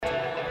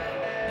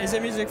Is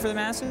it music for the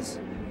masses?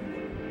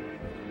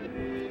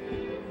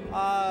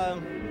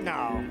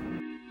 No.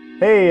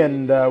 Hey,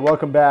 and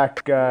welcome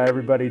back,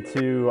 everybody,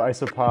 to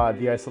Isopod,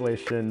 the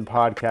Isolation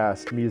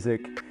podcast.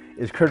 Music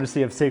is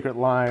courtesy of Sacred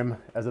Lime,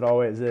 as it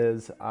always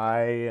is.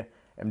 I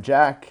am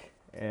Jack,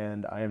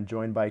 and I am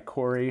joined by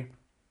Corey.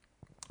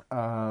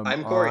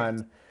 I'm Corey.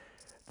 On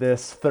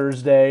this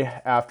Thursday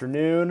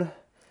afternoon,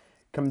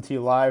 coming to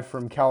you live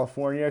from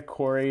California.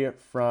 Corey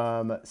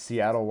from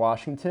Seattle,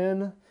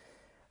 Washington.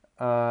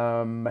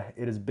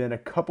 It has been a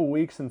couple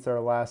weeks since our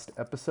last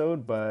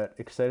episode, but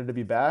excited to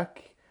be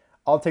back.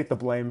 I'll take the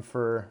blame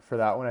for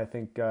that one. I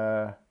think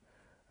I'm.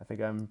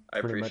 I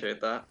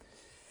appreciate that.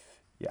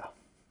 Yeah.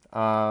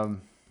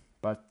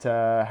 But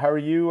how are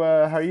you?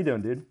 How are you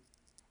doing, dude?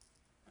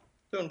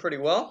 Doing pretty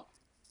well.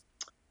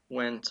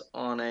 Went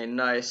on a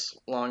nice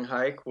long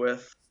hike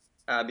with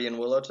Abby and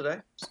Willow today,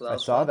 so that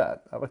was I saw fun.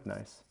 that. That looked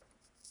nice.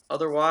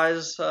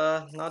 Otherwise,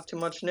 not too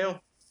much new.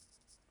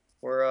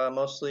 We're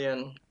mostly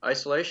in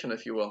isolation,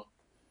 if you will.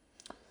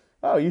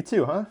 Oh, you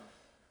too, huh?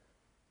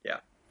 Yeah.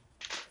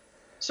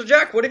 So,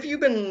 Jack, what have you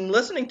been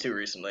listening to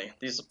recently?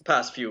 These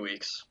past few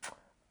weeks?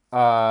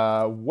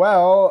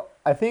 Well,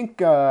 I think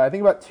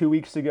about 2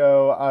 weeks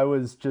ago,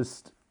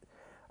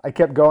 I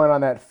kept going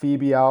on that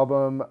Phoebe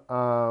album,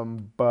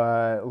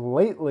 but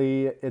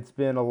lately it's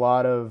been a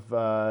lot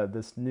of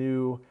this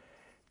new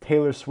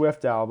Taylor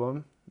Swift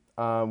album,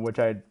 which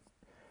I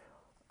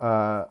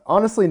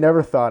honestly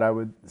never thought I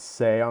would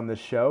say on this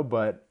show,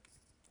 but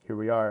here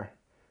we are.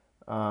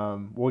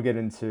 We'll get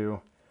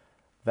into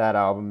that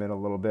album in a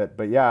little bit,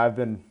 but yeah,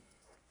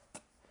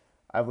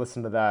 I've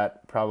listened to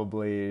that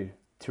probably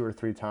 2 or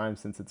 3 times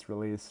since it's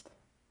released.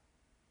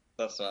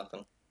 That's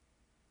nothing.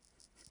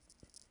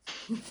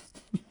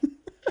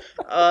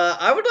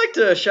 I would like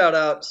to shout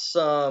out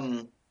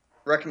some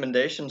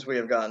recommendations we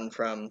have gotten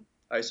from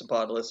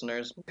Isopod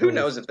listeners. Who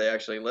knows if they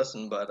actually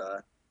listen,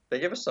 but they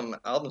give us some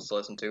albums to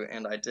listen to,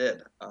 and I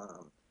did.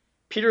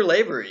 Peter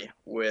Lavery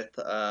with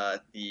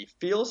the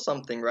Feel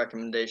Something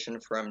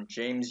recommendation from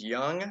James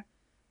Young.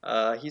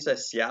 He's a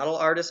Seattle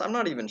artist. I'm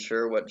not even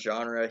sure what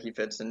genre he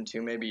fits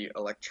into. Maybe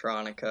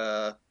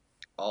electronica,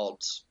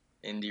 alt,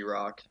 indie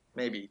rock.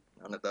 Maybe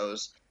none of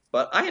those.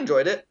 But I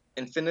enjoyed it.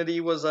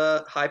 Infinity was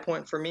a high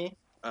point for me.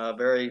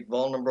 Very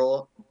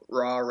vulnerable,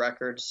 raw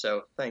record.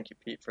 So thank you,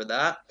 Pete, for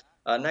that.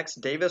 Next,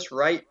 Davis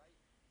Wright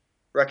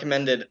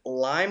recommended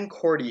Lime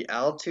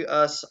Cordiale to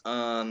us.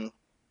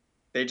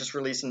 They just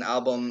released an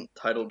album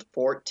titled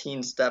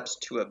 14 Steps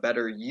to a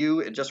Better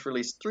You. It just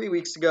released 3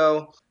 weeks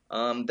ago.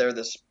 They're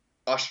this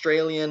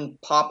Australian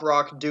pop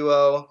rock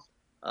duo.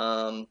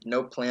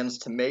 No Plans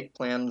to Make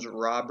Plans,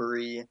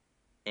 Robbery,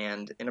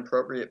 and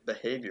Inappropriate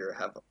Behavior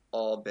have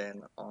all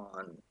been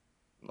on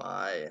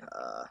my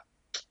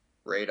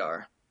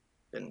radar.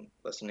 Been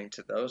listening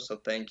to those, so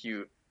thank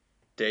you,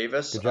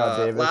 Davis. Good job,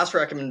 Davis. Last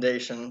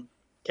recommendation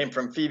came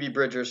from Phoebe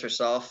Bridgers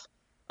herself.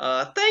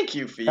 Thank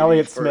you, Phoebe,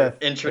 Elliott for Smith.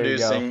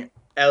 introducing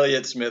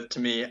Elliott Smith to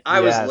me.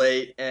 I was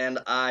late, and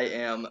I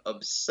am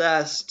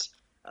obsessed.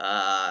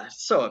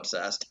 So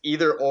obsessed.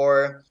 Either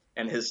Or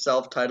and his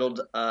self-titled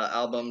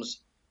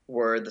albums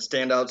were the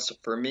standouts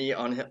for me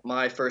on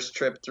my first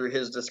trip through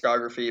his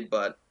discography,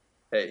 but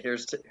hey,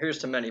 here's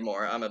to many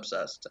more. I'm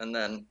obsessed. And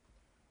then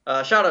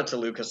shout out to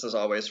Lucas, as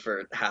always,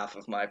 for half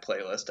of my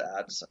playlist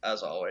ads,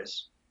 as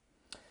always.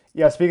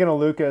 Yeah, speaking of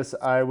Lucas,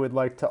 I would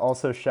like to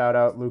also shout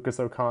out Lucas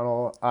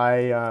O'Connell.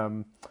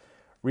 I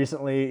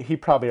recently, he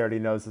probably already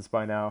knows this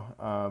by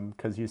now,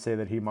 because you say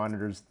that he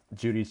monitors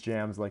Judy's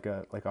jams like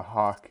a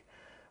hawk.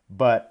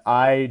 But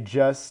I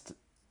just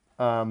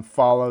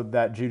followed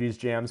that Judy's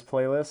Jams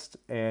playlist,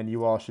 and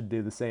you all should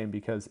do the same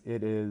because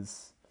it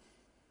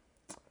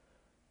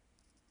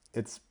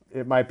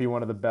might be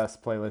one of the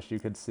best playlists you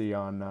could see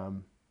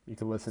on you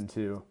could listen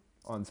to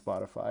on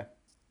Spotify.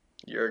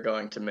 You're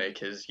going to make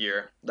his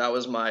year. That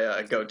was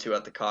my go-to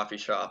at the coffee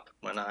shop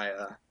when I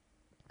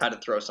had to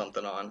throw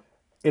something on.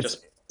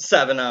 Just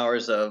 7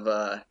 hours of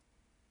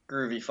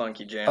groovy,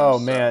 funky jams. Oh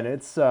man,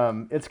 it's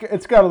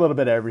got a little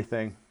bit of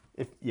everything.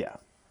 Yeah.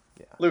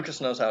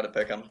 Lucas knows how to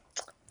pick them.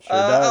 Sure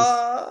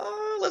does.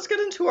 Let's get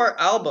into our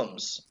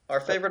albums.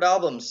 Our favorite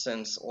albums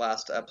since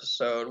last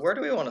episode. Where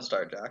do we want to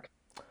start, Jack?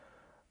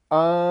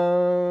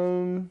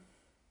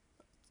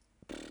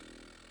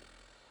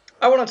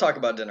 I want to talk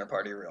about Dinner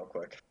Party real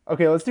quick.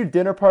 Okay, let's do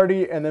Dinner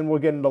Party, and then we'll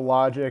get into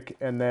Logic,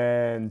 and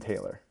then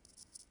Taylor.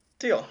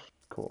 Deal.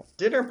 Cool.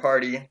 Dinner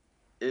Party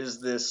is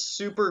this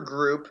super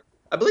group.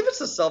 I believe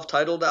it's a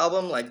self-titled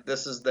album. Like,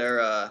 this is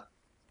their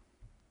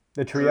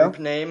the trio group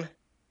name,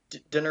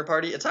 Dinner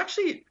Party. It's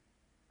actually,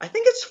 I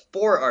think it's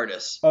 4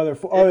 artists. Oh, there are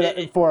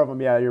 4 of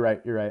them. Yeah, you're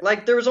right.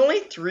 Like, there was only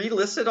 3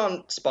 listed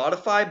on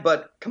Spotify,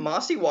 but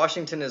Kamasi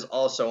Washington is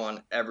also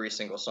on every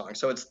single song.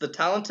 So it's the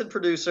talented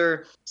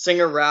producer,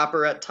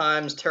 singer-rapper at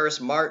times, Terrace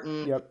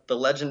Martin, the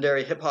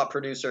legendary hip-hop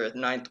producer at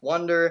Ninth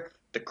Wonder,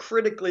 the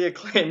critically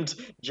acclaimed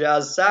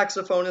jazz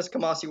saxophonist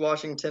Kamasi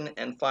Washington,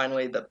 and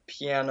finally the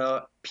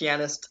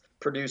pianist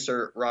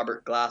producer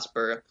Robert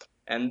Glasper.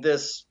 And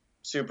this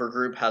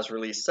supergroup has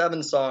released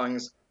 7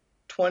 songs,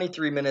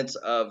 23 minutes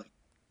of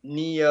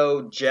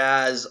neo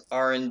jazz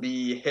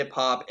R&B hip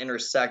hop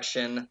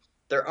intersection.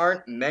 There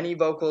aren't many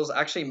vocals.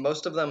 Actually,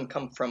 most of them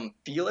come from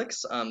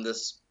Felix,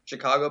 this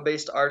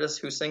Chicago-based artist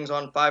who sings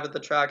on 5 of the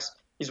tracks.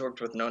 He's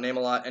worked with No Name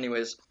a lot.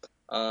 Anyways,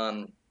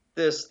 um,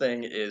 this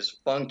thing is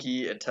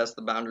funky. It tests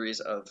the boundaries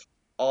of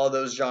all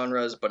those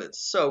genres, but it's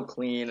so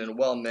clean and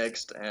well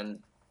mixed, and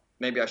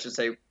maybe I should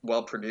say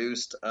well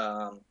produced.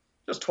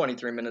 Just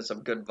 23 minutes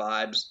of good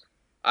vibes.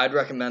 I'd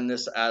recommend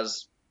this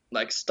as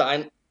like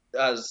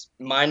as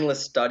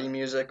mindless study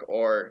music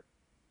or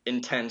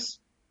intense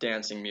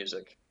dancing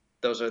music.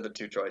 Those are the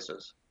two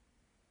choices.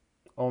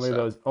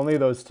 So Only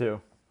those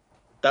two.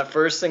 that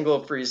first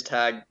single, Freeze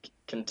Tag,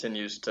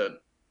 continues to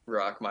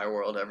rock my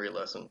world every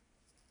listen.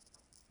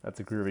 That's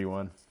a groovy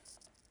one.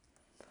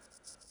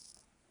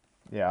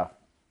 Yeah.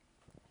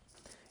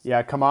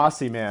 Yeah,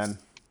 Kamasi, man.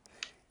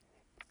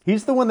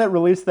 He's the one that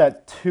released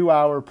that 2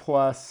 hour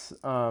plus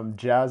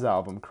jazz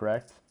album,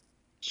 correct?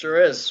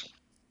 Sure is.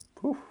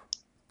 Whew.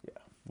 Yeah,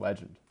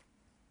 legend.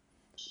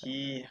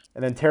 He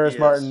And then he Terrace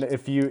Martin, is.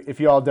 if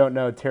you all don't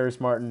know, Terrace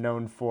Martin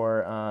known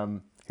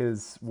for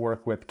his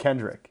work with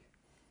Kendrick.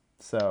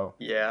 So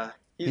Yeah,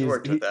 he's he's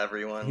worked with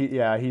everyone.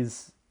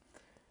 he's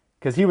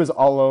because he was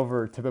all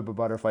over Tip of a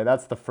Butterfly.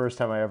 That's the first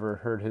time I ever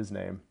heard his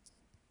name.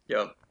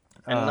 Yep.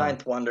 And Um,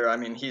 Ninth Wonder, I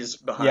mean, he's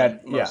yeah, behind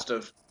yeah, most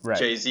of right,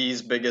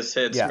 Jay-Z's biggest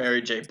hits, yeah.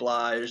 Mary J.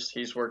 Blige.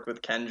 He's worked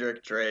with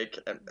Kendrick, Drake,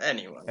 and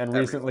anyone, And everyone.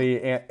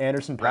 recently,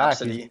 Anderson .Paak. He's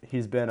Rhapsody.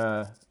 he's been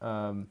a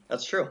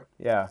That's true.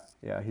 yeah,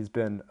 he's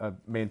been a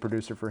main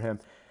producer for him.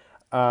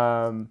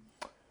 Um,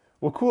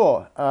 well,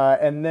 cool.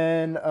 And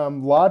then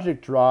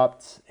Logic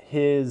dropped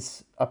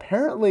his.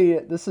 Apparently,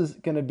 this is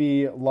going to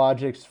be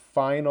Logic's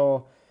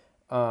final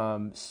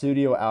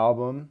studio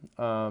album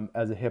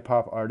as a hip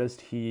hop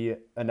artist. He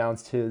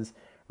announced his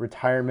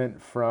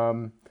retirement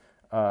from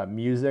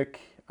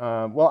music.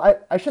 Well,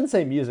 I shouldn't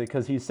say music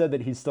because he said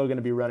that he's still going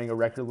to be running a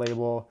record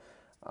label,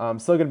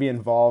 still going to be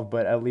involved,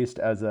 but at least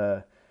as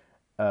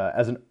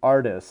an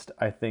artist,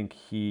 I think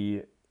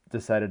he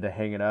decided to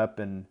hang it up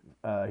and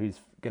he's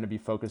going to be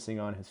focusing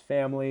on his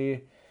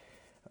family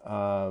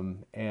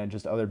and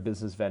just other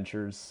business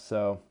ventures.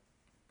 So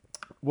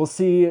we'll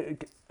see.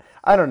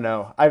 I don't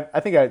know. I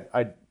think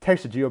I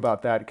texted you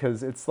about that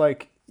because it's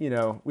like,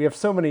 we have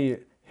so many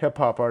hip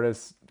hop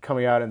artists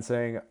coming out and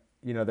saying,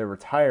 they're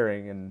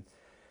retiring, and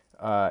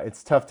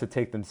it's tough to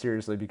take them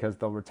seriously because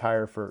they'll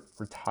retire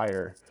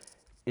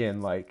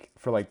in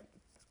for like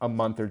a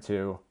month or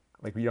two.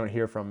 Like we don't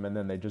hear from them, and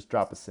then they just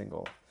drop a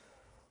single,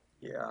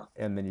 Yeah.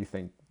 and then you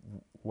think,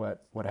 what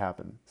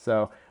happened?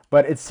 So,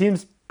 but it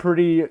seems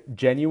pretty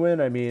genuine.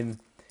 I mean,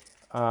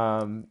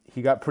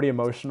 he got pretty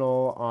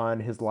emotional on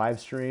his live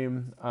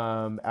stream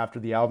after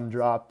the album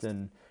dropped,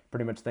 and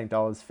pretty much thanked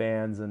all his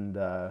fans. And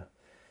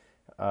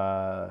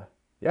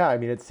yeah, I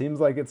mean, it seems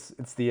like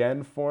it's the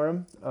end for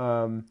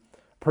him.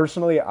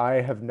 Personally,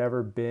 I have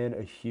never been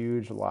a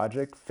huge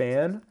Logic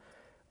fan.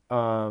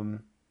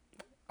 Um,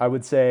 I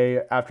would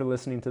say after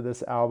listening to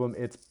this album,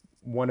 it's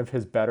one of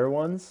his better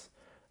ones,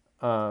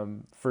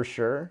 for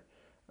sure.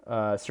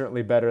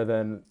 Certainly better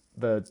than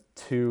the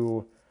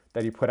two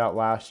that he put out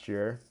last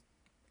year.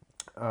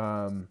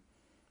 Um,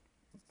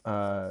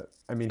 I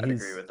mean, I'd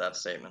agree with that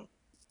statement.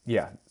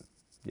 yeah,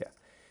 yeah.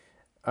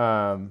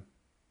 Um,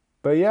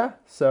 but yeah,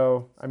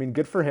 so I mean,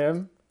 good for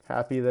him.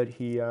 Happy that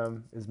he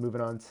is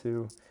moving on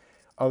to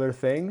other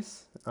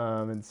things,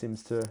 and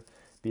seems to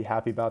be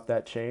happy about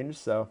that change.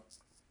 So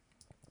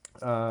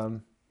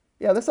um,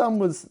 yeah, this album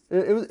was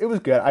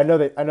good. I know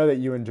that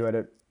you enjoyed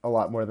it a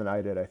lot more than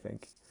I did, I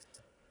think.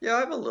 Yeah, I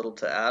have a little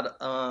to add.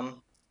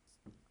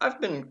 I've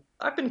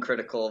been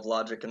critical of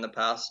Logic in the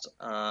past,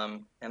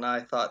 and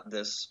I thought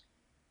this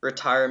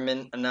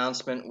retirement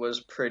announcement was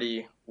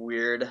pretty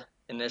weird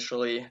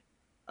initially.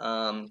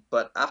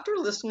 But after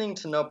listening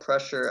to No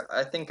Pressure,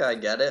 I think I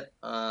get it.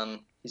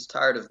 He's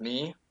tired of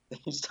me.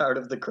 He's tired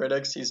of the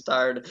critics. He's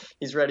tired.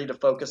 He's ready to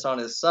focus on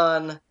his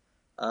son,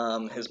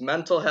 his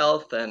mental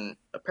health, and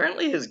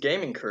apparently his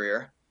gaming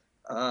career.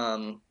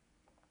 Um,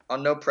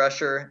 on No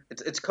Pressure,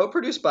 it's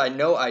co-produced by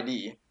No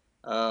ID.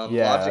 Yeah,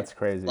 Logic that's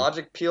crazy.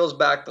 Logic peels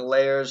back the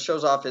layers,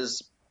 shows off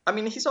his. I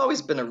mean, he's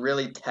always been a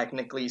really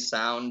technically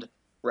sound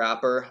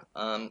rapper.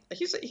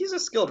 He's a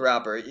skilled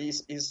rapper.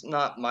 He's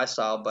not my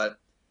style, but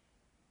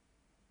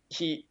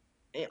he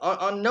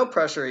on No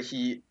Pressure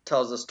he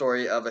tells the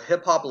story of a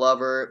hip hop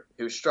lover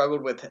who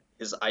struggled with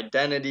his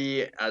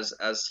identity as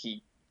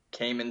he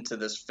came into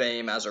this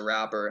fame as a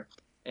rapper,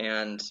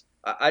 and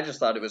I just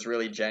thought it was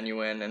really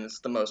genuine, and it's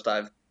the most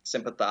I've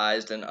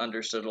sympathized and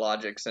understood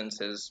Logic since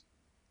his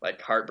like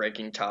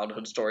heartbreaking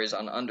childhood stories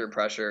on Under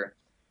Pressure.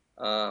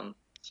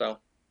 So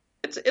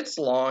it's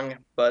long,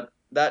 but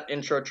that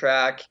intro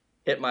track,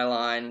 Hit My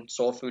Line,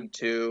 Soul Food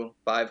 2,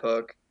 Five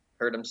Hook,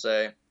 Heard Him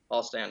Say,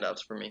 all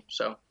standouts for me.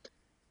 So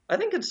I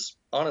think it's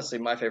honestly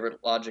my favorite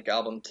Logic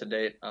album to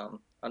date.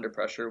 Under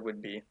Pressure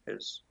would be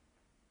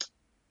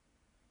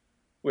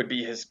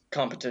his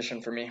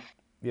competition for me.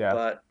 Yeah.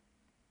 But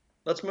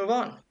let's move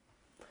on.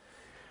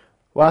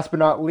 Last but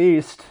not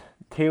least,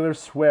 Taylor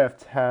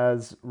Swift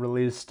has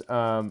released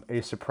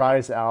a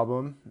surprise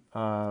album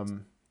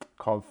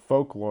called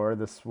Folklore.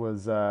 This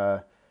was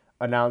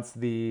announced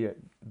the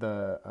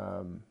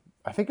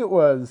I think it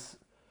was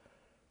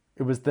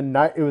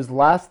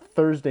last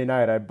Thursday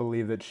night, I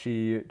believe, that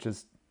she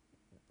just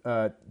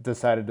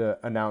decided to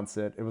announce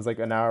it. It was like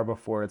an hour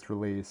before its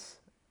release,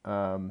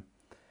 um,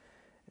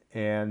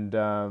 and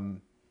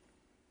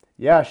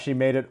yeah, she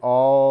made it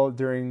all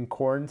during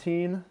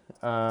quarantine.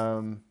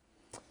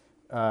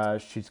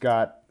 She's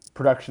got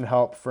production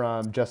help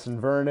from Justin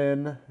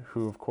Vernon,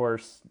 who, of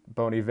course,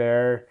 Bon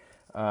Iver,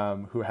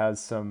 who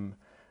has some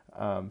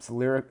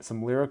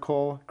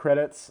lyrical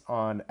credits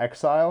on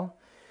Exile.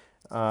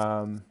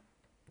 Um,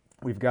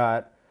 we've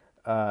got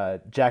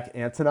Jack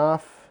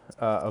Antonoff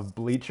of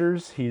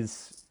Bleachers.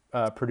 He's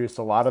produced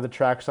a lot of the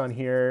tracks on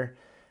here,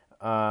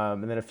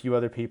 and then a few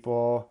other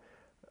people.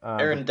 But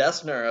Aaron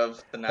Dessner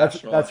of The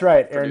National that's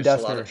right, Aaron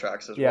produced a lot of Dessner.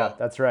 tracks as Yeah, well.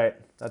 that's right.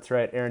 That's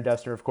right, Aaron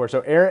Dessner, of course. So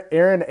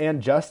Aaron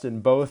and Justin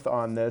both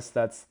on this.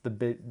 That's the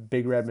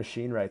big red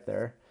machine right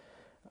there.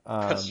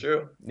 That's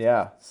true.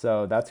 Yeah,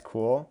 so that's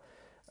cool.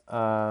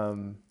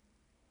 Um,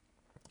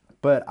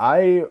 but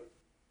I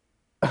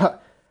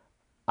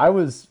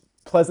was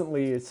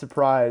pleasantly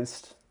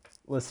surprised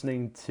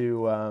listening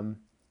to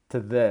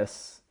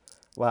this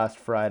last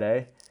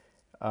Friday.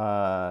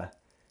 Uh,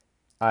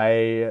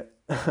 I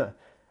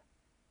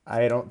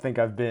I don't think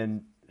I've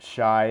been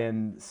shy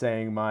in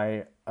saying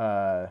my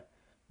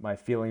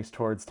feelings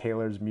towards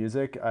Taylor's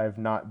music. I've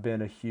not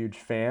been a huge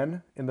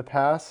fan in the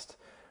past,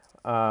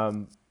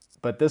 um,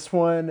 but this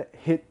one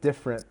hit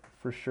different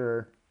for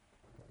sure.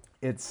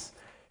 It's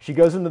She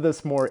goes into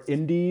this more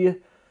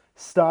indie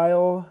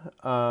style,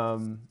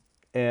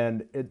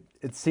 and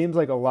it seems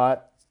like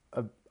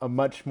a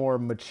much more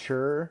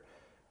mature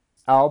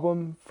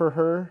album for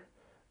her,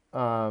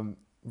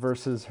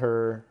 versus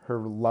her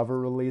Lover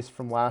release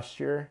from last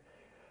year,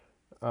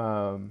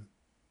 and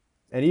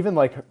even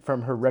like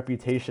from her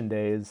Reputation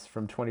days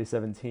from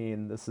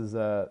 2017. This is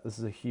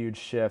a huge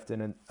shift,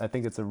 and I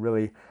think it's a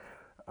really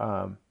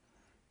um,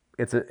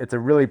 it's a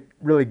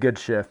really good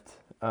shift.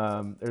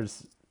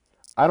 There's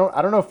I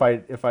don't know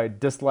if I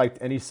disliked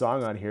any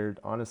song on here.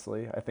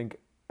 Honestly, I think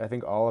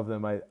all of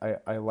them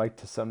I like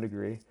to some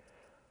degree.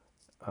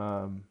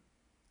 Um,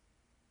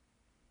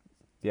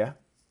 yeah,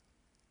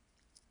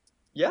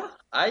 Yeah,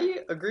 I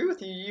agree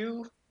with you.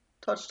 You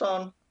touched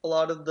on a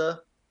lot of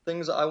the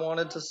things I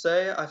wanted to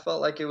say. I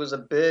felt like it was a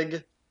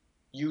big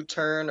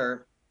U-turn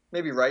or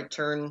maybe right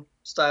turn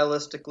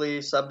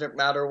stylistically, subject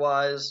matter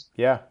wise.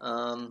 yeah,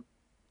 Um,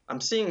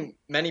 I'm seeing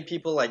many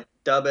people like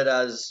dub it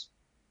as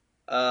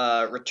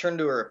return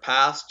to her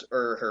past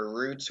or her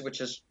roots,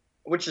 which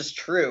is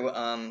true.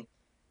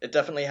 It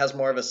definitely has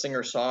more of a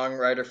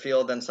singer-songwriter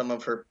feel than some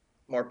of her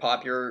more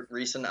popular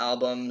recent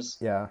albums.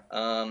 yeah,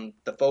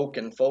 The folk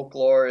and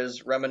folklore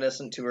is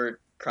reminiscent to her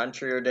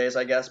countryer days,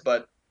 I guess.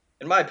 But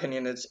in my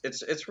opinion,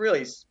 it's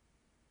really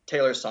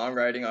Taylor's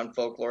songwriting on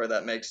folklore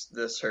that makes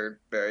this her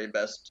very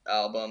best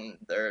album.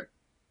 The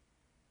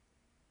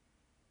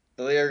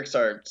lyrics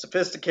are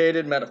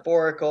sophisticated,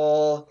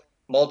 metaphorical,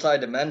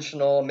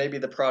 multi-dimensional, maybe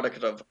the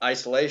product of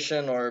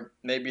isolation or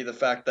maybe the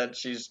fact that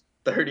she's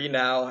 30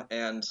 now.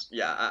 And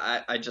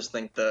yeah, I just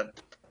think the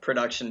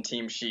production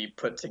team she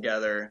put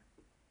together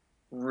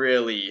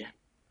really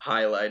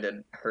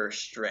highlighted her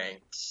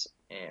strengths.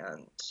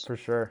 And for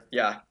sure.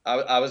 yeah,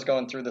 I was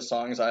going through the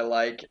songs I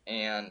like,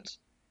 and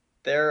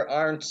there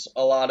aren't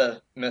a lot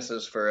of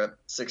misses for a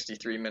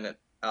 63-minute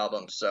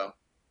album. So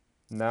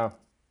No,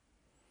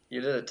 you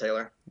did it,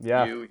 Taylor.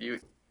 yeah,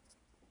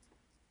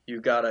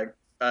 You got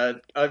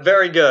a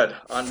very good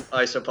on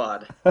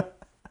Isopod.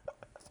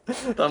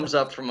 Thumbs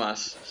up from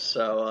us.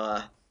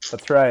 So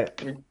that's right.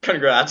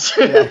 congrats.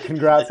 Yeah,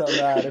 congrats on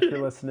that if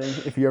you're listening.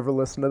 If you ever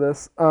listen to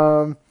this,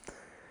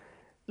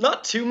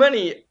 Not too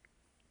many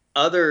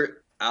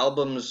other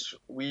albums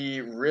we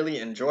really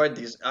enjoyed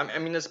these. I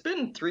mean, it's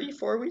been 3,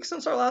 4 weeks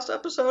since our last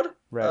episode.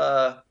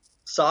 right.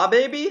 Saw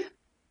Baby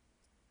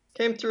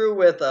came through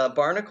with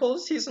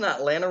Barnacles. He's an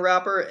Atlanta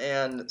rapper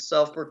and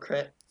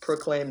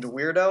self-proclaimed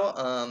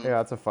weirdo. Yeah,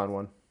 that's a fun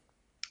one.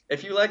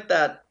 If you like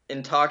that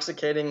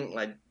intoxicating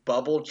like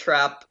bubble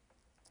trap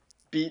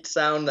beat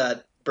sound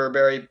that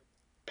Burberry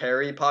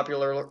Perry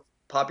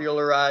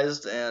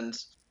popularized and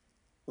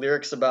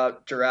lyrics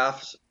about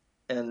giraffes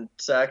and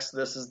sex,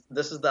 this is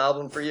the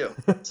album for you.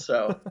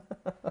 So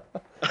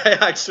I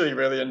actually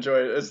really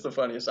enjoyed it. It's the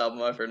funniest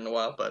album I've heard in a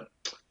while, but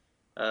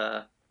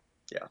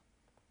yeah.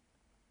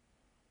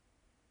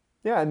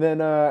 Yeah, and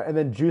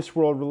then Juice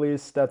World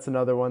release. That's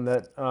another one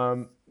that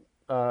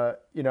I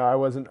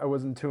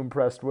wasn't too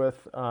impressed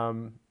with.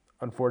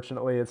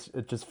 Unfortunately,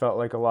 it just felt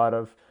like a lot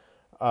of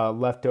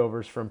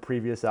leftovers from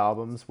previous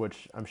albums,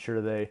 which I'm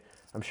sure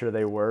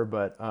they were,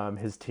 but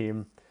his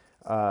team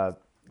uh,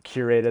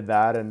 curated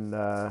that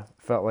and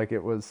felt like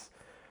it was,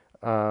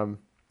 um,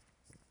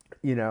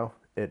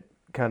 it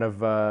kind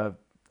of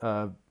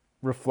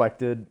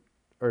reflected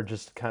or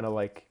just kind of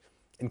like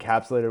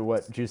encapsulated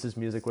what Juice's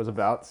music was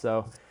about.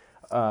 So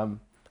um,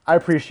 I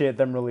appreciate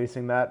them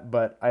releasing that,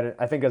 but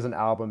I think as an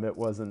album, it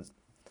wasn't.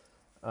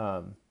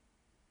 Um,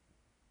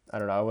 I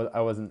don't know.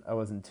 I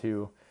wasn't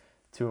too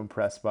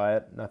impressed by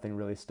it. Nothing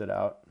really stood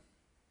out.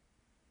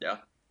 Yeah,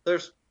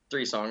 there's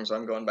three songs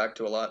I'm going back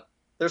to a lot.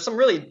 There's some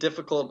really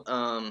difficult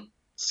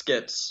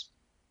skits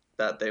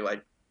that they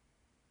like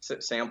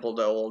sampled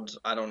old,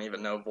 I don't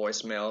even know,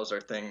 voicemails or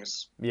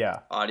things, Yeah,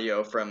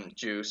 audio from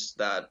Juice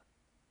that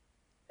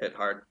hit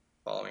hard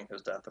following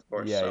his death, of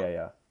course. yeah, So yeah,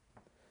 yeah,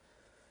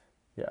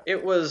 yeah.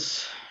 it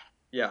was,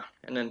 yeah,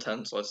 an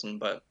intense listen,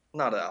 but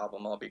not an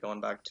album I'll be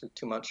going back to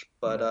too much.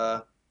 But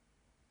No.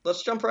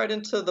 let's jump right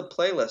into the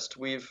playlist.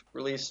 We've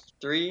released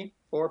three,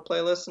 four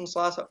playlists since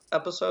last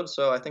episode,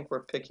 so I think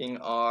we're picking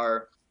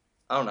our.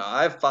 I don't know.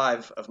 I have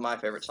five of my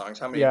favorite songs.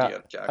 How many do Yeah, you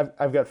have, Jack?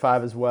 I've got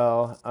five as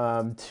well.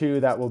 Two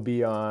that will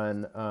be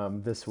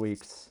on this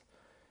week's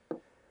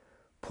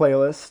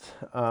playlist.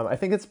 I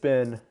think it's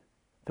been, I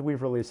think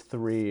we've released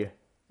three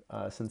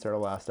since our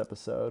last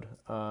episode.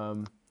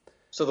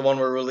 So the one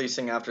we're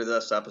releasing after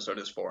this episode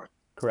is four.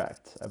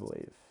 Correct, I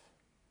believe.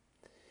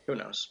 Who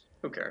knows?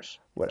 Who cares?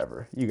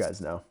 Whatever, you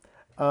guys know.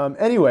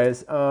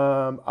 Anyways,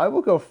 I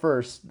will go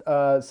first.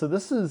 So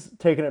this is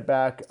taking it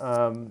back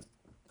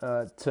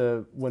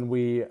to when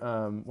we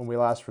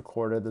last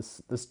recorded.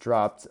 This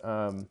dropped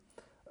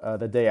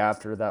the day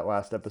after that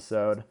last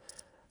episode.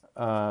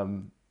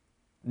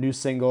 New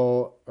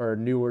single or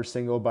newer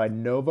single by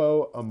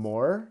Novo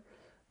Amor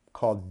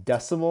called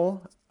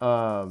Decimal.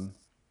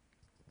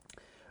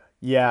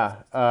 Yeah,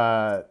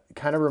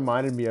 kind of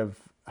reminded me of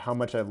how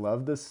much I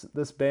love this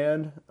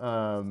band.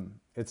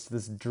 It's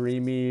this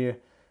dreamy,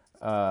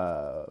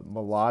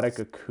 melodic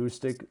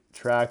acoustic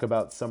track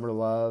about summer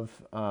love.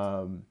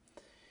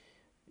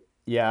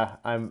 Yeah,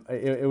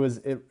 it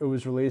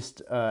was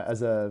released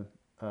as a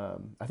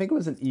I think it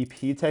was an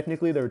EP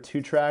technically. There were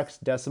two tracks,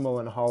 Decimal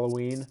and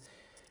Halloween.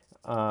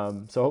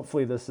 So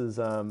hopefully this is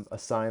a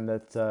sign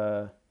that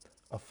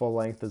a full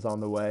length is on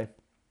the way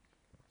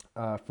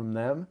from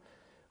them.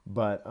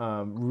 But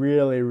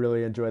really,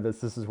 really enjoyed this.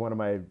 This is one of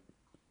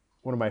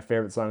my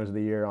favorite songs of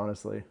the year,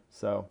 honestly.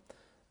 So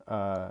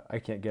I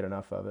can't get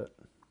enough of it.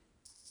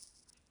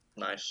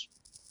 Nice.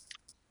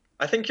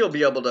 I think you'll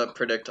be able to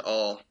predict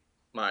all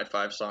my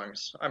five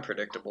songs. I'm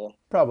predictable.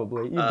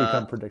 Probably you've Uh,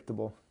 become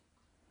predictable.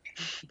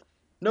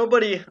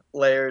 Nobody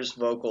layers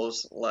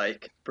vocals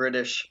like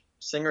British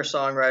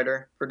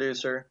singer-songwriter,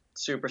 producer,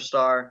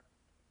 superstar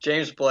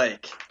James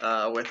Blake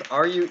with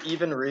 "Are You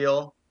Even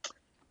Real?"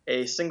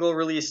 A single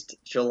released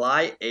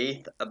July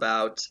 8th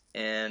about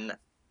an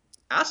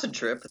acid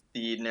trip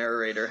the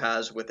narrator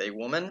has with a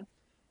woman.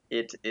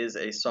 It is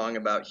a song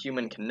about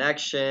human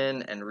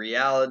connection and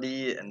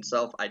reality and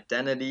self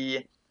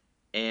identity.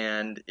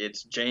 And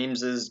it's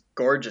James's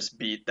gorgeous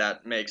beat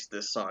that makes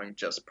this song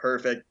just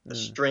perfect. The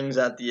Mm. strings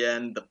at the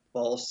end, the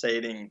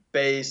pulsating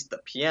bass, the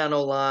piano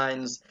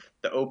lines,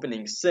 the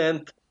opening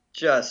synth,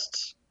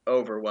 just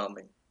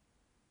overwhelming.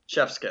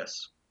 Chef's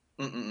kiss.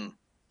 Mm-mm-mm.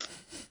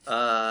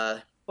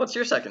 What's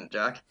your second,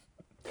 Jack?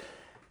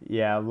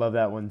 Yeah, I love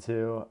that one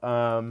too.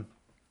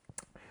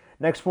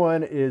 Next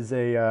one is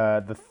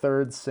the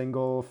third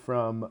single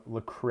from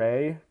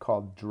Lecrae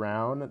called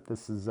 "Drown."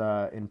 This is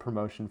in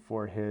promotion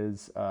for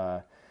his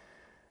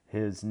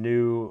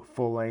new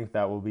full length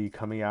that will be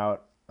coming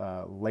out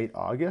late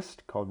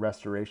August called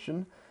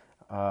Restoration.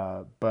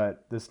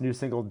 But this new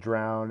single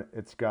 "Drown,"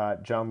 it's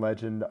got John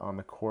Legend on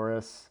the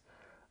chorus.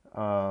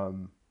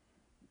 Um,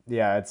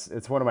 yeah,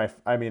 it's one of my.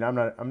 I mean, I'm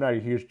not a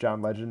huge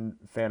John Legend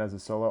fan as a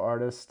solo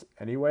artist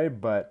anyway,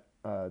 but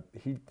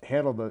he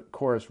handled the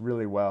chorus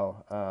really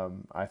well.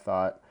 I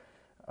thought,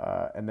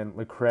 and then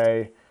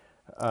Lecrae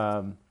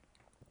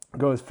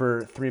goes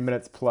for 3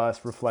 minutes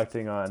plus,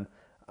 reflecting on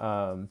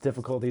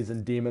difficulties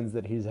and demons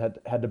that he's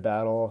had to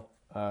battle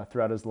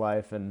throughout his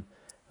life, and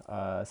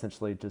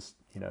essentially just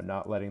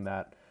not letting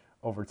that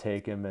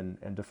overtake him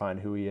and define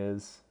who he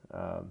is.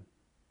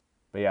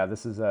 But yeah,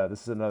 this is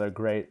another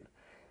great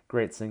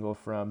single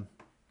from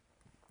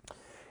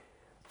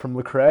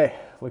Lecrae.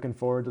 Looking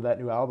forward to that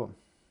new album.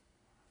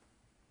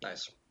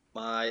 Nice.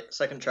 My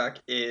second track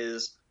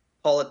is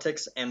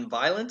Politics and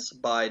Violence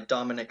by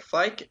Dominic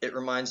Fike. It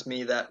reminds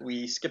me that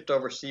we skipped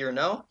over See or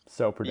No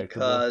So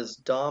predictable. because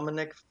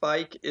Dominic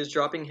Fike is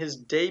dropping his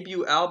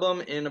debut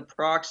album in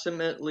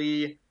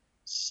approximately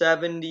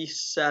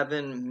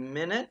 77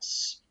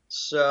 minutes.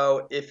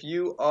 So if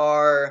you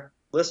are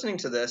listening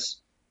to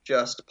this,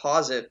 just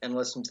pause it and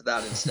listen to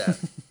that instead.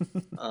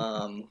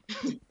 Um,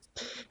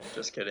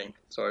 just kidding,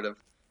 sort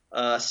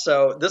of.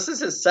 So this is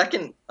his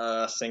second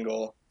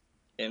single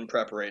in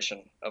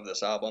preparation of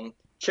this album.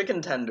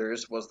 Chicken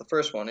Tenders was the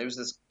first one. It was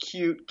this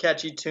cute,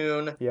 catchy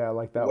tune, Yeah, I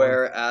like that one.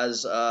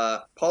 whereas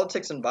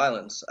Politics and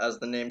Violence, as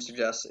the name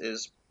suggests,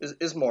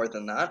 is more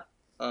than that.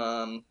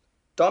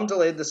 Dom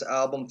delayed this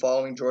album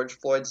following George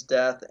Floyd's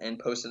death and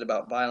posted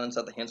about violence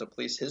at the hands of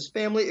police his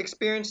family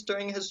experienced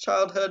during his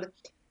childhood,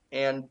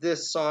 and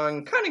this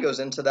song kind of goes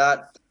into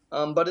that,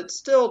 but it's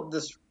still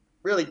this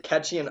really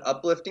catchy and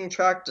uplifting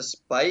track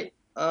despite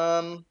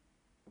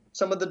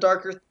some of the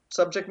darker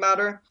subject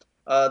matter.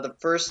 The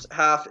first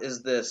half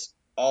is this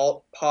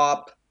alt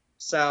pop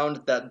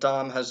sound that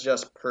Dom has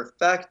just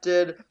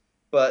perfected,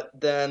 but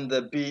then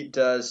the beat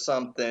does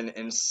something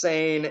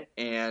insane,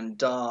 and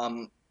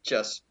Dom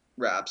just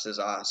raps his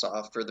ass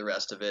off for the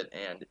rest of it,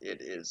 and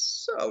it is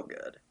so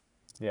good.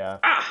 Yeah.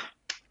 Ah,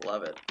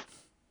 love it.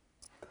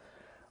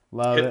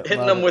 Love it, Hitting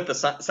love them it. with the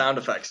sound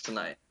effects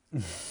tonight.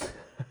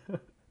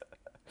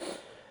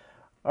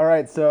 All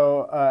right,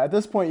 so at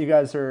this point, you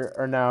guys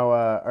are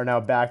now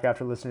back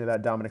after listening to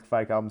that Dominic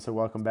Fike album. So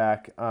welcome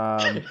back.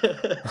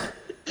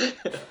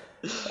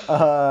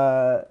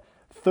 Uh,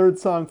 third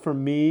song for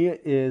me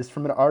is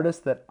from an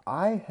artist that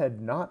I had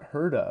not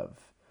heard of.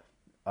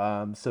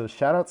 So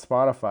shout out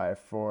Spotify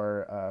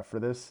for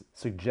this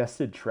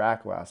suggested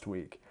track last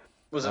week.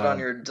 Was it on Um,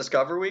 your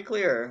Discover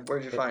Weekly, or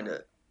where'd you it, find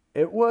it?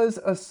 it was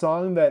a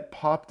song that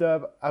popped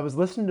up. I was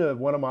listening to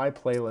one of my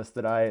playlists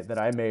that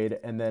I made,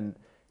 and then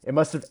it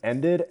must have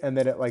ended, and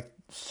then it like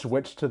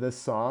switched to this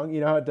song.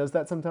 You know how it does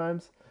that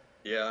sometimes.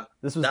 Yeah.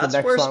 This was the That's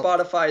next where song.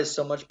 Spotify is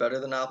so much better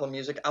than Apple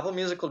Music. Apple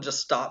Music will just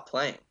stop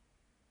playing.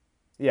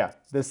 Yeah,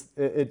 this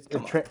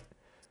Come on.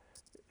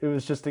 it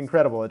was just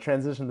incredible. It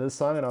transitioned to this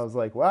song, and I was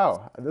like,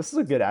 wow, this is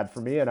a good ad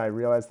for me. And I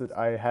realized that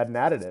I hadn't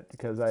added it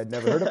because I had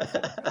never heard it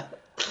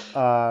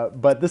before.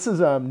 But this is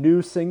a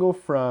new single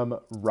from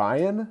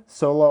Ryan,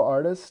 solo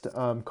artist,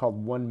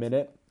 called 1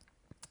 Minute.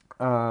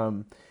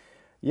 Um,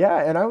 yeah,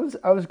 and I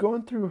was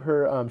going through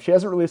her. She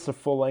hasn't released a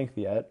full length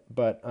yet,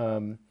 but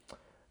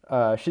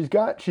she's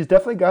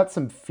definitely got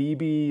some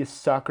Phoebe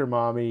soccer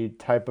mommy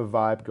type of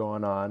vibe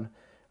going on,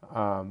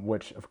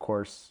 which of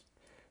course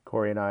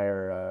Corey and I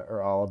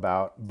are all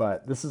about.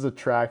 But this is a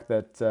track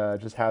that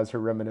just has her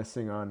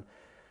reminiscing on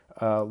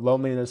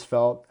loneliness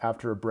felt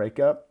after a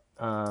breakup,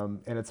 and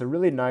it's a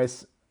really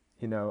nice,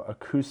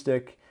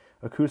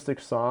 acoustic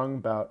song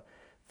about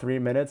 3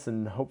 minutes,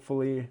 and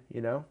hopefully,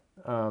 down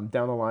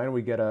the line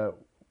we get a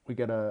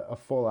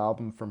full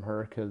album from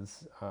her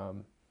because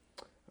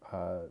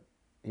uh,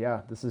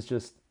 yeah, this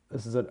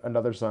is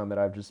another song that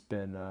I've just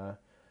been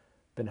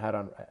had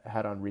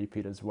on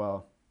repeat as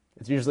well.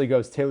 It usually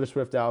goes Taylor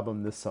Swift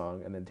album this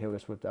song and then Taylor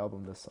Swift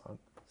album this song.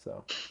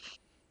 So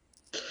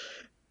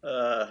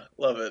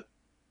Love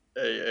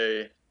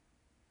it.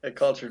 A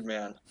cultured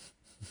man.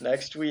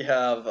 Next we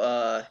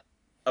have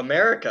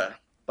America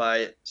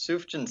by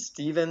Sufjan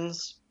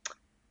Stevens.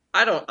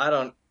 I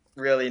don't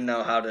really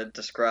know how to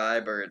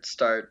describe or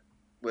start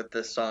with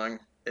this song.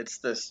 It's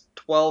this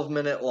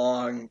 12-minute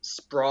long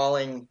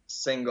sprawling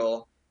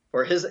single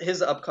for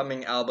his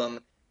upcoming album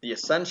The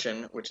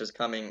Ascension, which is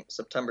coming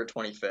September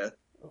 25th.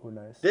 oh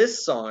nice.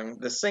 This song,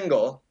 the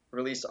single,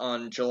 released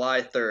on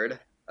July 3rd,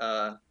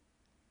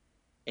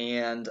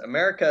 and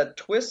America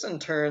twists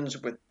and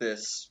turns with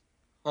this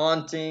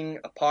haunting,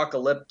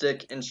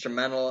 apocalyptic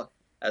instrumental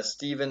as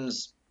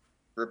Stevens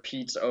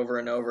repeats over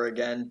and over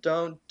again,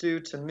 "Don't do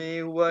to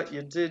me what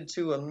you did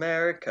to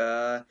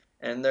America."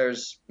 And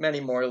there's many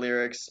more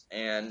lyrics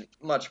and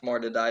much more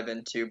to dive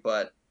into,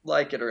 but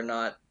like it or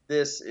not,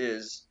 this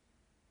is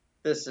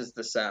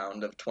the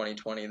sound of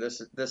 2020.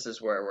 This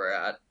is where we're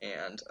at,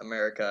 and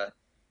America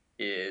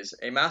is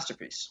a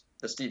masterpiece.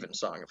 The Stevens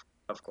song,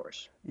 of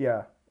course.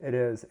 Yeah, it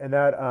is, and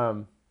that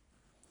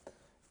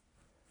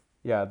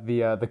yeah,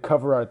 the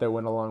cover art that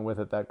went along with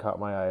it that caught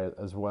my eye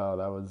as well.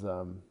 That was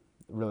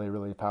really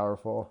really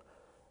powerful.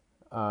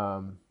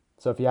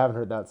 So if you haven't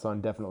heard that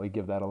song, definitely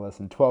give that a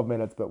listen. 12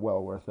 minutes, but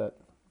well worth it.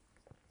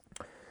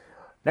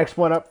 Next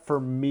one up for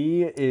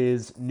me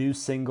is new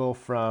single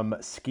from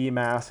Ski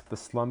Mask, The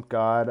Slump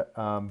God,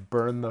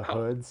 "Burn the Oh,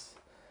 Hoods."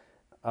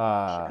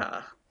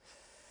 Uh,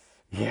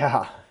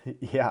 yeah. yeah,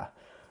 yeah.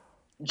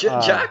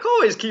 Jack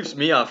always keeps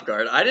me off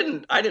guard. I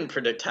didn't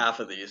predict half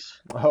of these.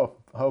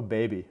 Oh,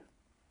 baby.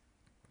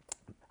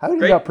 How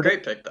did you not Great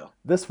predict great pick though.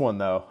 this one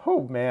though?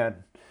 Oh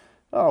man.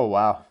 Oh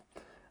wow.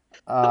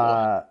 Oh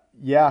wow.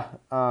 Yeah.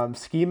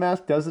 Ski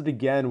Mask does it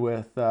again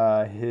with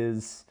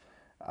his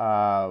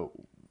uh,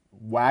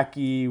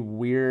 wacky,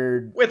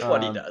 weird, With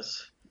what he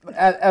does.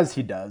 as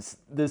he does.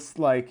 This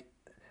like,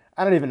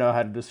 I don't even know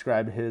how to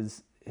describe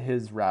his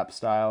rap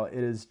style. It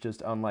is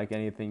just unlike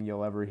anything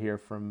you'll ever hear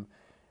from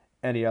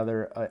any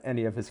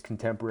of his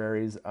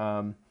contemporaries.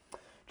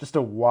 Just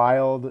a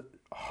wild,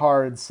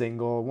 hard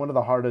single, one of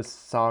the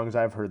hardest songs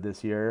I've heard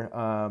this year.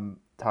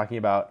 Talking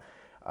about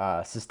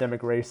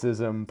systemic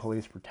racism,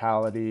 police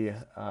brutality,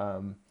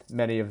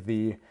 many of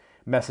the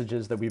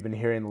messages that we've been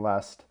hearing the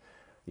last,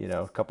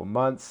 couple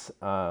months.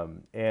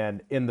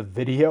 And in the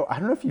video, I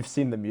don't know if you've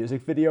seen the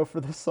music video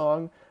for this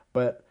song,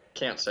 but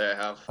Can't say I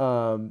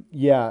have.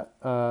 yeah,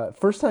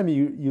 first time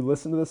you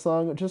listen to the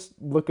song, just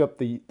look up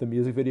the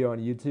music video on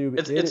YouTube.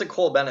 It's a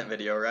Cole Bennett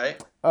video,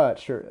 right? It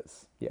sure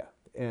is. Yeah,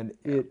 and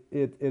Yeah.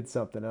 it's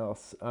something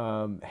else.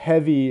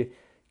 Heavy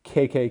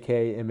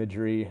KKK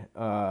imagery.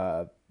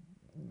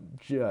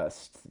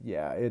 Just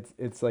yeah,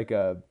 it's like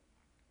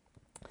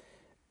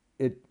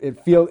it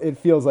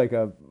feels like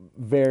a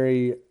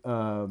very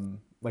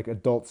like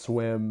Adult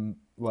Swim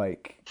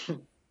like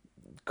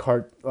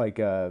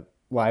a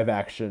live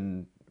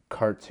action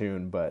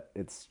cartoon, but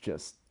it's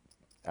just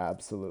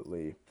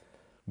absolutely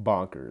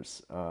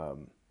bonkers.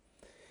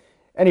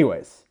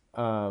 Anyways,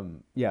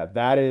 yeah,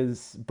 that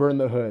is Burn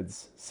the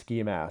Hoods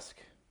Ski Mask.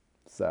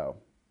 So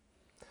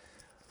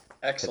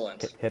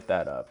Excellent. hit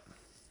that up.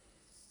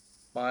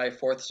 My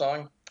fourth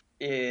song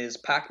is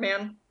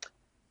Pac-Man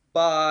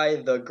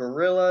by the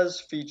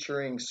Gorillas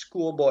featuring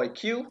Schoolboy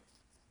Q.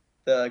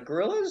 The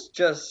Gorillas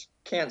just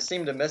can't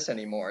seem to miss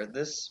anymore.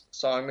 This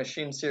Song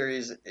Machine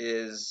series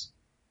is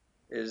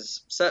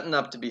setting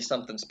up to be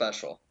something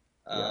special.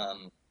 Yeah.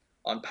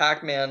 On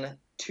Pac-Man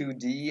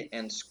 2D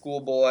and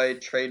Schoolboy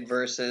trade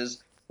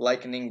verses,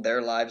 likening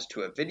their lives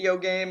to a video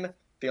game,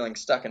 feeling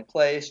stuck in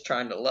place,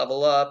 trying to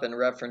level up, and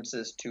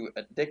references to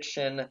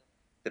addiction.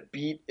 The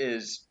beat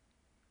is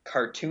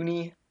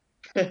cartoony,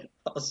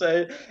 I'll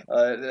say.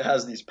 It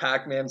has these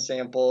Pac-Man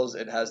samples.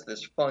 It has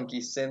this funky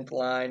synth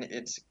line.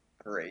 It's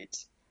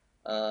great.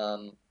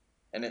 Um,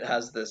 and it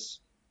has this,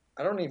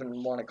 I don't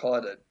even want to call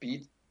it a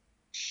beat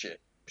shift.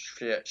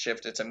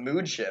 It's a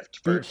mood shift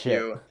for Beat shit.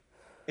 Q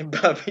in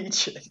Beat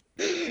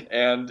Shi.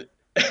 And,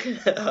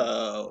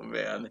 oh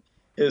man,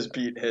 his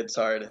beat hits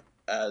hard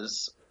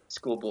as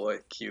Schoolboy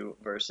Q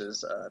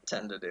versus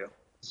 10 to do.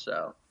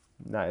 So,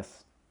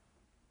 Nice.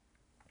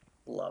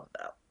 love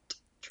that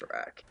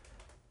track.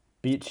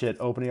 Beat shit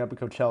opening up at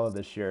Coachella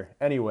this year.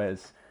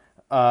 Anyways,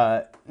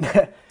 uh,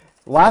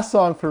 last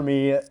song for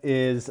me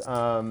is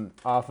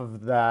off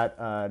of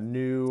that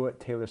new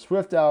Taylor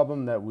Swift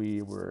album that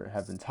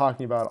have been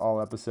talking about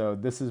all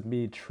episode. This is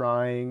me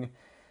trying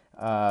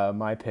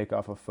my pick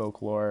off of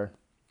Folklore.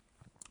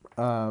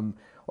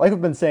 Like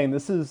I've been saying,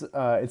 this is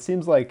it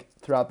seems like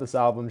throughout this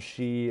album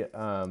she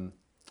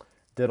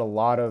did a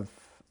lot of,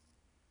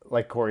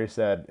 like Corey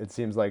said, it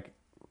seems like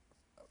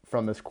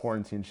from this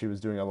quarantine, she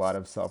was doing a lot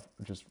of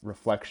just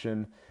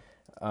reflection,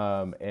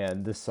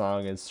 and this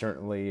song is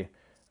certainly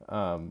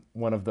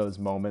one of those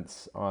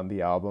moments on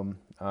the album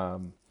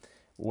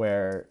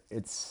where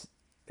it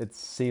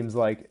seems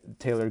like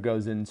Taylor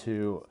goes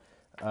into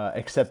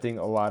accepting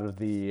a lot of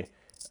the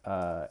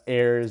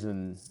errors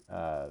and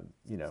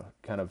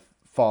kind of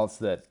faults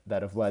that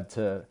have led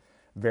to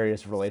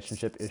various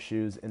relationship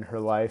issues in her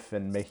life,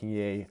 and making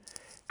a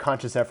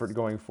conscious effort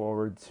going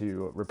forward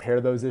to repair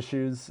those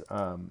issues.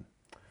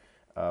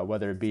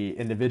 Whether it be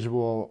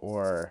individual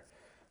or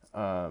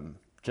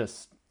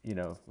just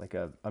like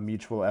a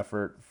mutual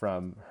effort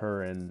from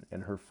her and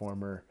her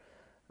former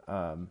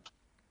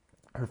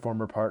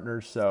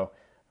partners. So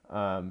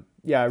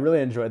yeah, I really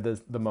enjoyed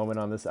the moment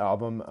on this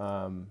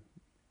album.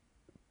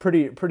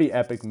 Pretty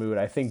epic mood.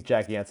 I think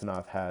Jack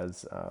Antonoff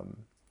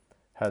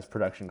has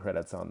production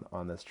credits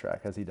on this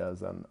track, as he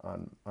does on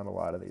a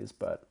lot of these,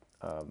 but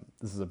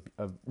this is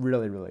a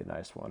really really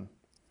nice one.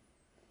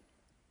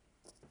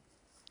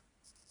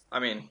 I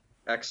mean,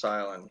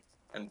 Exile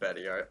and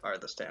Betty are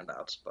the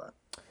standouts, but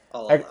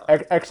I'll allow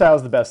it. Exile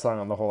is the best song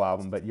on the whole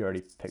album, but you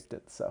already picked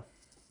it, so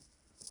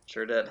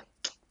Sure did.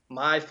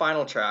 My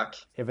final track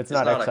if it's is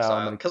not not Exile, I'm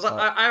Exile gonna. because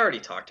I already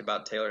talked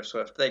about Taylor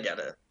Swift. They get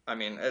it. I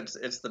mean,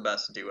 it's the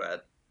best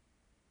duet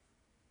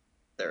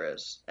there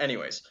is.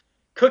 Anyways,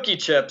 Cookie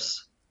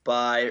Chips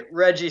by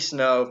Reggie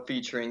Snow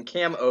featuring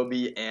Cam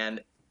Obi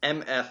and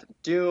MF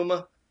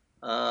Doom.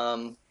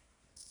 Um,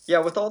 yeah,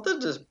 with all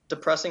the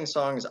depressing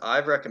songs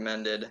I've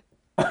recommended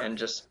and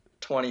just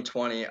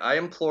 2020, I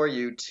implore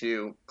you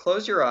to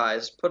close your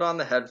eyes, put on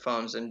the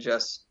headphones, and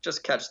just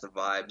catch the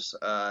vibes.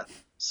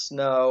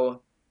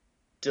 Snow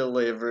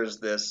delivers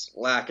this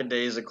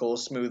lackadaisical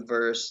smooth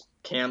verse.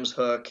 Cam's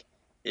hook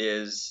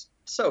is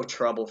so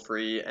trouble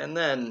free, and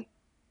then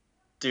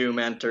Doom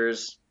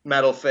enters,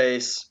 metal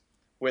face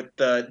with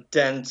the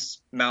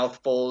dense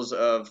mouthfuls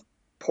of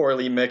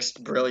poorly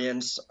mixed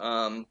brilliance.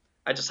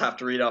 I just have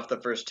to read off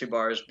the first two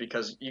bars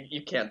because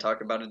you can't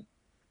talk about it.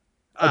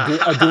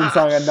 A Doom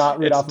song and not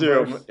read It's off a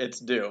Doom. verse. It's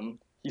Doom.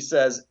 He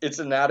says, it's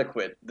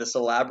inadequate, this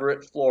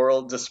elaborate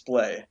floral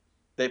display.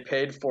 They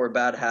paid for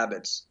bad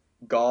habits,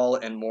 gall,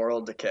 and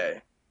moral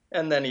decay.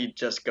 And then he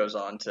just goes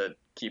on to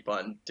keep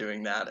on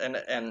doing that.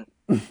 And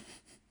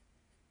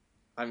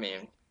I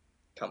mean,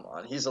 come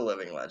on. He's a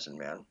living legend,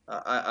 man.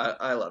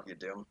 I love you,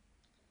 Doom.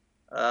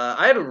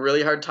 I had a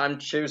really hard time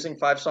choosing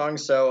five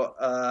songs, so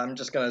I'm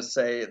just gonna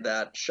say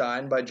that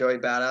 "Shine" by Joey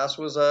Badass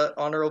was a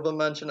honorable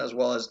mention, as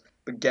well as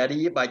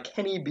 "Spaghetti" by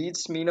Kenny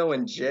Beats, Smino,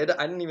 and Jid.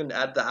 I didn't even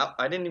add that.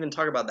 I didn't even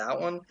talk about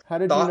that one. How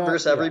did you "Thought" not?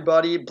 versus Yeah,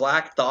 Everybody,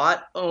 "Black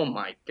Thought." Oh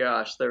my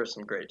gosh, there were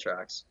some great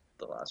tracks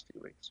the last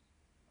few weeks.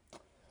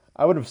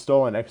 I would have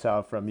stolen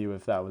Exile from you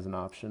if that was an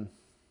option.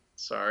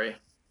 Sorry,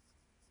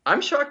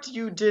 I'm shocked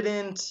you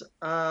didn't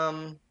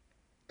go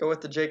with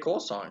the J. Cole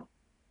song.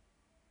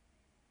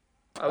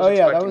 I was Oh yeah,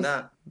 that expecting was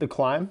that. The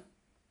Climb.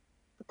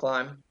 The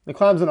Climb. The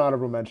Climb's an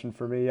honorable mention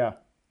for me. Yeah.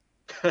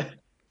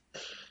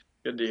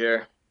 Good to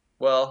hear.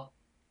 Well,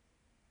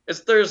 it's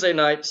Thursday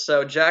night,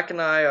 so Jack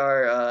and I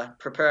are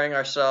preparing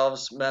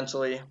ourselves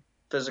mentally,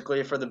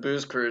 physically for the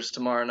booze cruise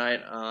tomorrow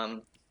night.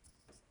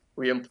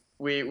 We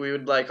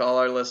would like all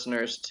our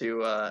listeners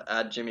to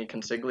add Jimmy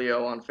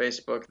Consiglio on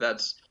Facebook.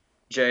 That's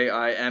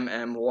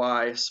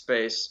JIMMY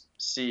space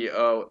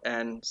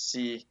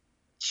CONCIGLIO.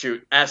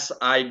 shoot,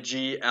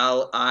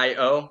 Siglio,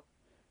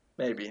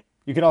 maybe.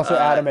 You can also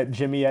add Uh, him at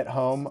Jimmy at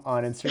Home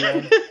on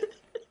Instagram.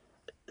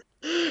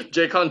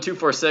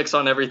 JCon246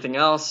 on everything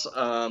else,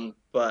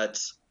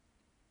 but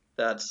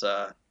that's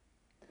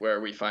where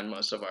we find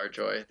most of our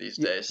joy these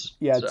days.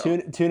 Yeah, So,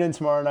 tune in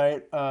tomorrow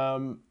night.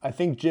 I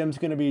think Jim's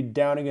going to be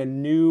downing a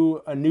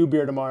new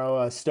beer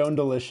tomorrow, a Stone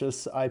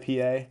Delicious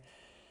IPA,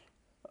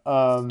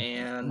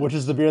 and which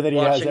is the beer that he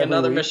has watching every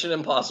another week. Mission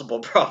Impossible,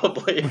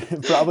 probably.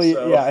 Probably,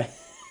 So, yeah.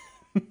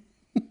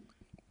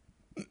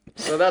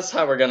 so that's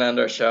how we're gonna end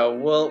our show.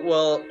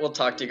 We'll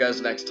talk to you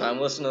guys next time.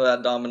 Listen to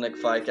that Dominic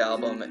Fike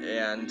album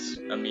and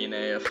Amine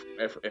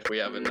if we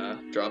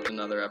haven't dropped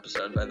another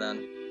episode by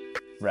then.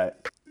 Right.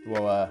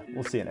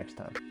 We'll see you next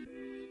time.